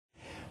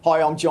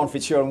Hi, I'm John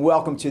Fitzgerald and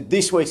welcome to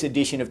this week's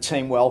edition of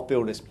Team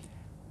WealthBuilders.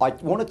 I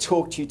want to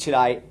talk to you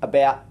today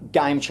about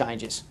game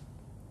changers.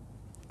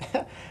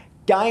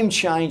 Game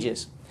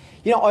changers.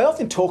 You know, I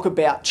often talk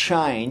about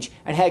change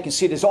and how you can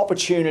see it as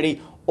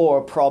opportunity or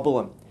a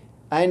problem.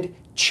 And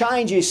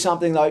change is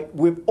something that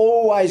we've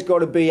always got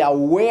to be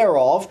aware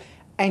of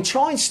and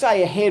try and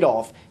stay ahead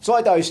of. It's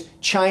like those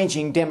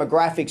changing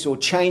demographics or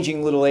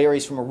changing little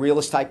areas from a real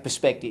estate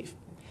perspective.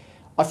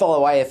 I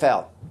follow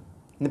AFL.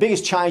 And the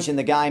biggest change in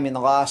the game in the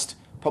last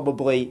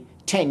probably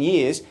 10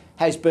 years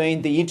has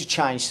been the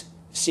interchange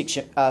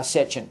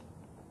section.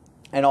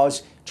 And I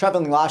was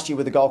travelling last year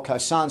with the Gold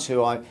Coast Suns,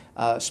 who I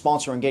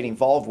sponsor and get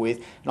involved with.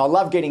 And I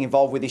love getting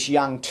involved with this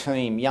young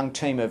team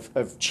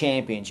of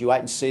champions. You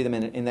wait and see them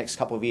in the next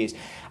couple of years.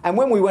 And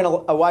when we went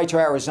away to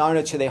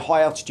Arizona to their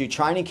high altitude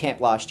training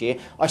camp last year,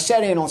 I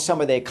sat in on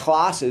some of their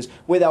classes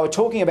where they were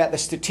talking about the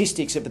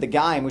statistics of the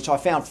game, which I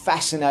found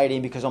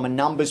fascinating because I'm a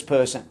numbers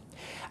person.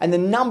 And the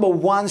number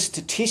one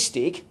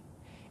statistic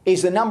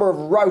is the number of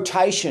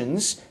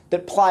rotations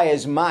that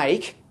players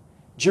make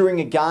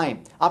during a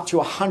game, up to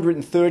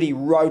 130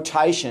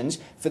 rotations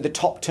for the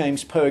top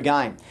teams per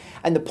game.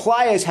 And the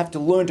players have to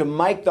learn to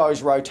make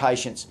those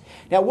rotations.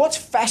 Now, what's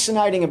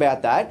fascinating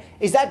about that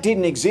is that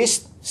didn't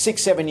exist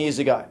 6-7 years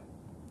ago.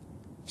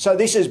 So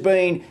this has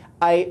been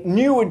a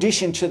new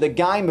addition to the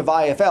game of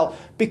AFL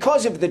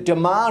because of the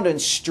demand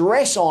and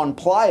stress on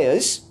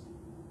players,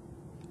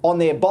 on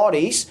their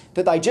bodies,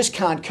 that they just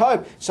can't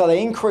cope. So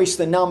they increase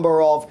the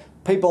number of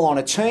people on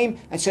a team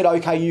and said,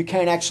 okay, you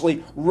can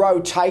actually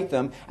rotate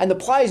them. And the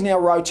players now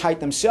rotate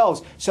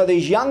themselves. So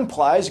these young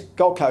players,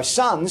 Gold Coast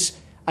Suns,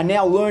 are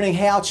now learning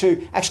how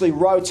to actually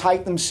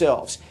rotate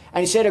themselves.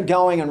 And instead of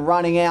going and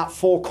running out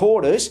 4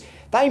 quarters,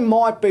 they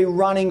might be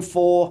running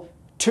for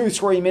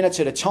 2-3 minutes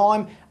at a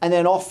time and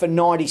then off for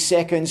 90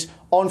 seconds,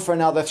 on for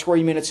another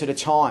 3 minutes at a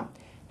time.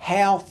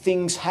 How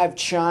things have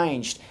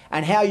changed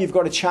and how you've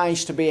got to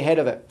change to be ahead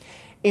of it.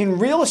 In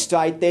real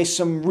estate, there's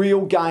some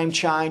real game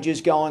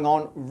changes going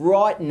on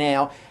right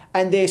now,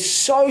 and they're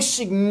so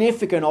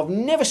significant. I've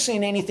never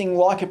seen anything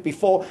like it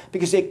before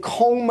because they're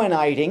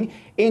culminating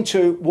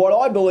into what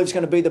I believe is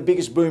going to be the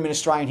biggest boom in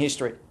Australian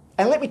history.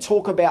 And let me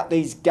talk about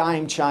these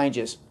game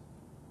changes.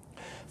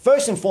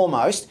 First and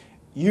foremost,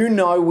 you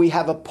know we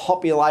have a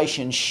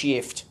population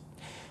shift.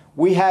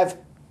 We have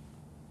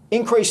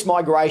increased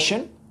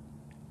migration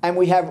and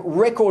we have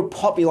record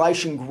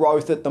population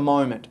growth at the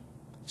moment.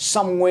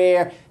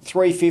 Somewhere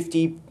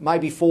 350,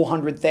 maybe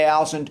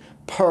 400,000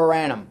 per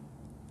annum.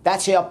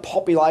 That's our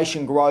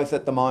population growth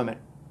at the moment.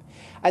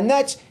 And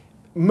that's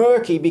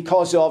murky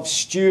because of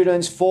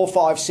students,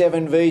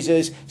 457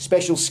 visas,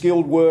 special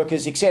skilled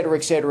workers, etc.,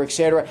 etc.,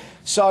 etc.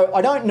 So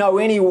I don't know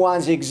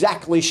anyone's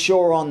exactly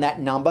sure on that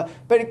number,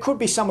 but it could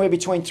be somewhere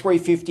between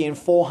 350 and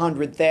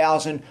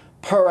 400,000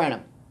 per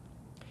annum.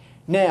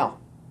 Now,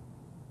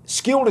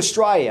 Skilled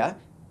Australia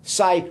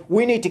say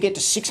we need to get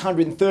to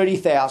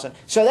 630,000.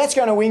 So that's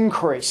going to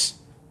increase.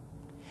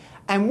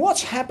 And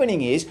what's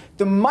happening is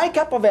the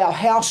makeup of our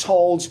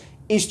households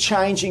is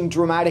changing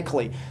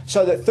dramatically.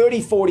 So that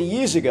 30, 40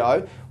 years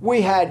ago,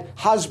 we had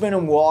husband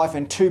and wife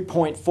and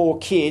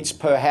 2.4 kids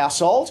per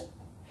household.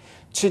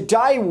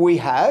 Today we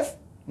have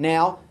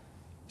now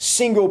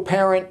single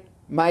parent,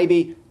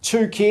 maybe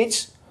 2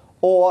 kids,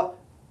 or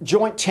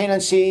joint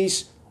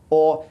tenancies,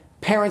 or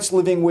parents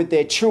living with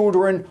their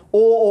children,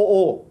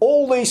 or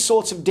all these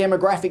sorts of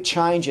demographic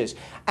changes.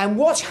 And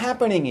what's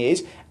happening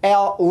is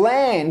our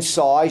land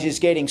size is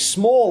getting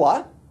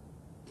smaller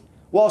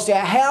whilst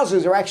our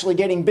houses are actually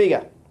getting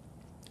bigger.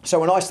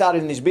 So when I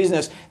started in this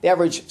business, the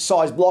average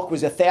size block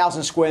was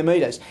 1,000 square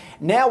metres.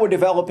 Now we're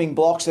developing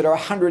blocks that are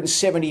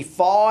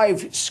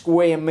 175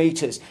 square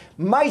metres.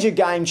 Major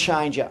game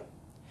changer.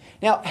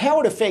 Now, how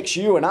it affects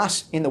you and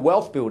us in the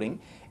wealth building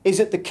is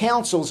that the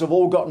councils have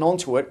all gotten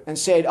onto it and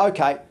said,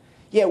 okay,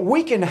 yeah,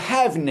 we can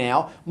have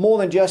now more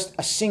than just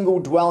a single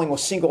dwelling or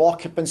single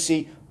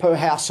occupancy per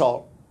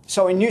household.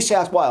 So in New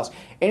South Wales,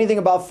 anything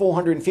above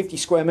 450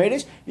 square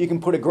metres, you can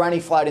put a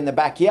granny flat in the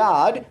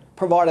backyard,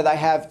 provided they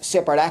have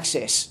separate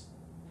access.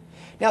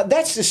 Now,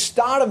 that's the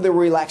start of the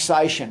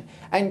relaxation.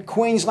 And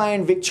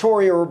Queensland,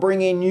 Victoria are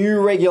bringing new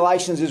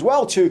regulations as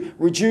well to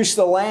reduce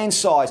the land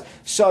size.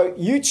 So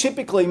you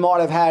typically might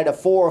have had a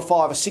 4 or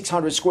 5 or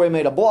 600 square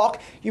metre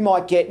block. You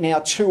might get now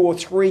 2 or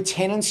 3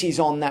 tenancies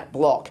on that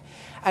block.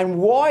 And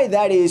why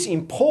that is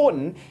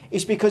important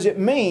is because it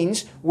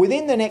means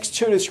within the next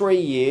 2 to 3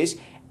 years,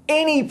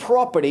 any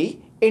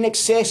property in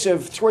excess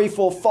of 300,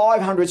 400,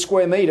 500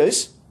 square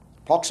metres,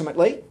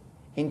 approximately,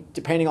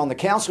 depending on the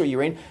council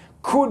you're in,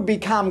 could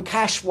become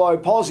cash flow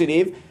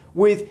positive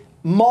with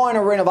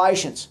minor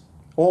renovations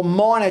or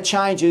minor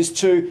changes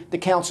to the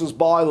council's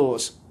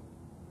bylaws.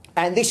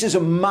 And this is a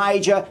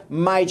major,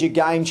 major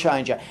game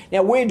changer.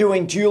 Now, we're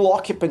doing dual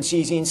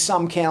occupancies in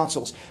some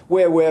councils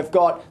where we've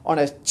got, on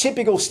a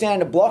typical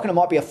standard block, and it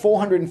might be a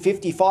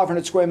 450,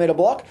 500 square metre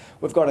block,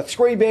 we've got a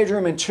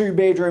 3-bedroom and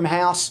 2-bedroom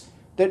house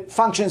that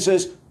functions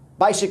as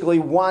basically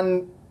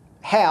one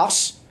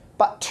house,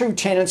 but 2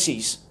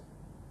 tenancies.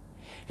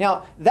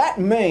 Now, that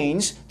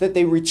means that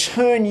the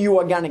return you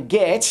are going to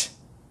get,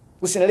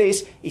 listen to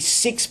this, is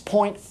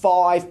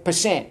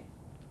 6.5%.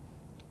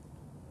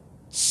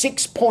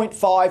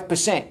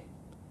 6.5%.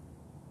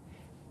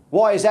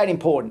 Why is that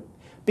important?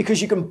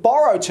 Because you can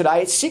borrow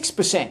today at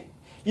 6%.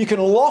 You can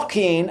lock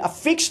in a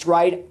fixed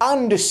rate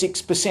under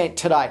 6%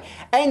 today.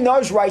 And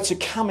those rates are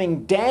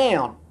coming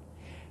down.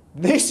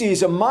 This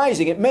is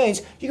amazing. It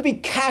means you can be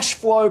cash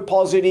flow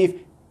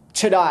positive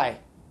today.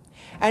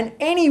 And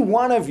any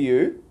one of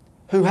you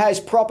who has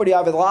property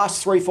over the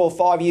last 3, 4,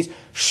 5 years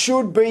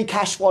should be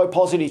cash flow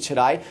positive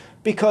today,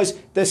 because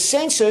the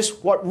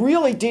census, what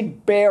really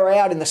did bear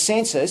out in the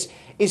census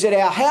is that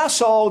our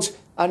households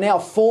are now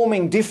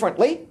forming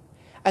differently.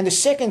 And the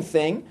second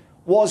thing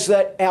was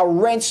that our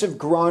rents have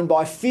grown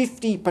by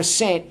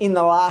 50% in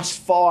the last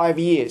 5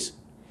 years.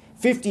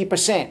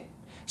 50%.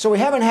 So we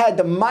haven't had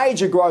the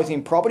major growth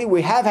in property.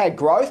 We have had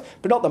growth,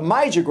 but not the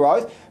major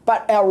growth,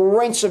 but our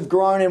rents have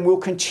grown and will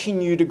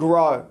continue to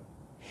grow.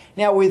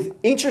 Now, with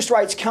interest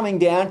rates coming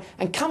down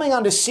and coming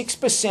under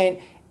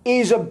 6%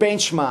 is a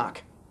benchmark.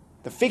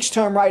 The fixed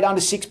term rate under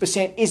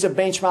 6% is a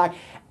benchmark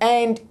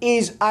and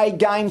is a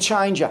game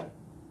changer.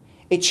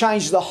 It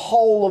changes the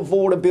whole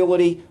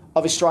affordability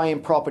of Australian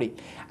property.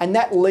 And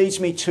that leads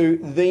me to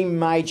the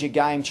major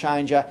game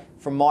changer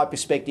from my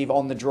perspective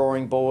on the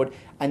drawing board,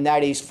 and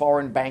that is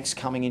foreign banks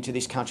coming into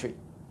this country.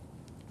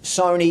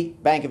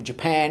 Sony Bank of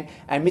Japan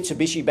and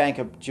Mitsubishi Bank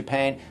of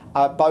Japan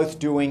are both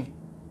doing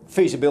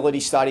feasibility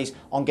studies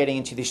on getting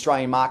into the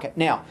Australian market.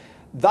 Now,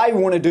 they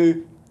want to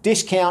do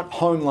discount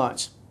home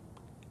loans.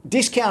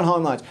 Discount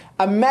home loans.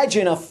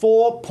 Imagine a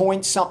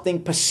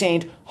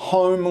 4-point-something%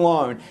 home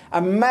loan.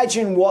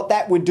 Imagine what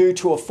that would do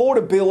to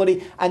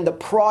affordability and the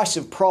price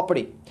of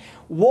property.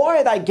 Why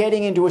are they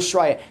getting into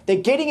Australia? They're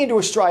getting into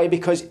Australia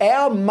because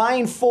our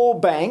main 4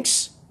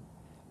 banks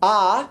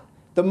are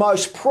the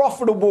most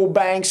profitable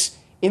banks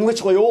in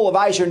literally all of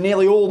Asia and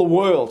nearly all the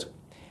world.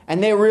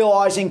 And they're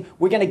realising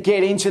we're going to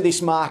get into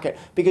this market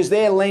because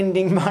they're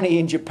lending money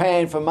in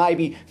Japan for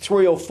maybe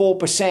 3 or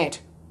 4%.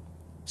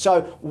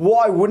 So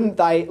why wouldn't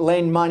they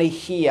lend money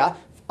here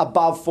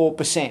above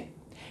 4%?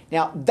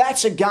 Now,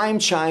 that's a game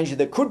changer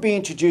that could be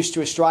introduced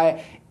to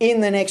Australia in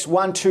the next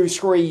 1, 2,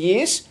 3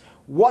 years.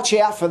 Watch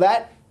out for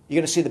that. You're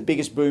going to see the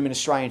biggest boom in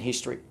Australian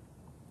history.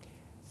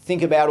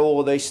 Think about all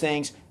of these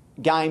things.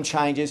 Game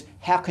changers.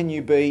 How can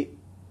you be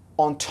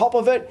on top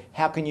of it?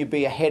 How can you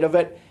be ahead of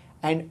it?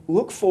 And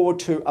look forward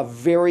to a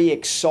very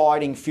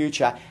exciting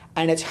future.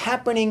 And it's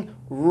happening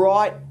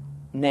right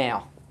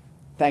now.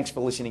 Thanks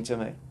for listening to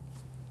me.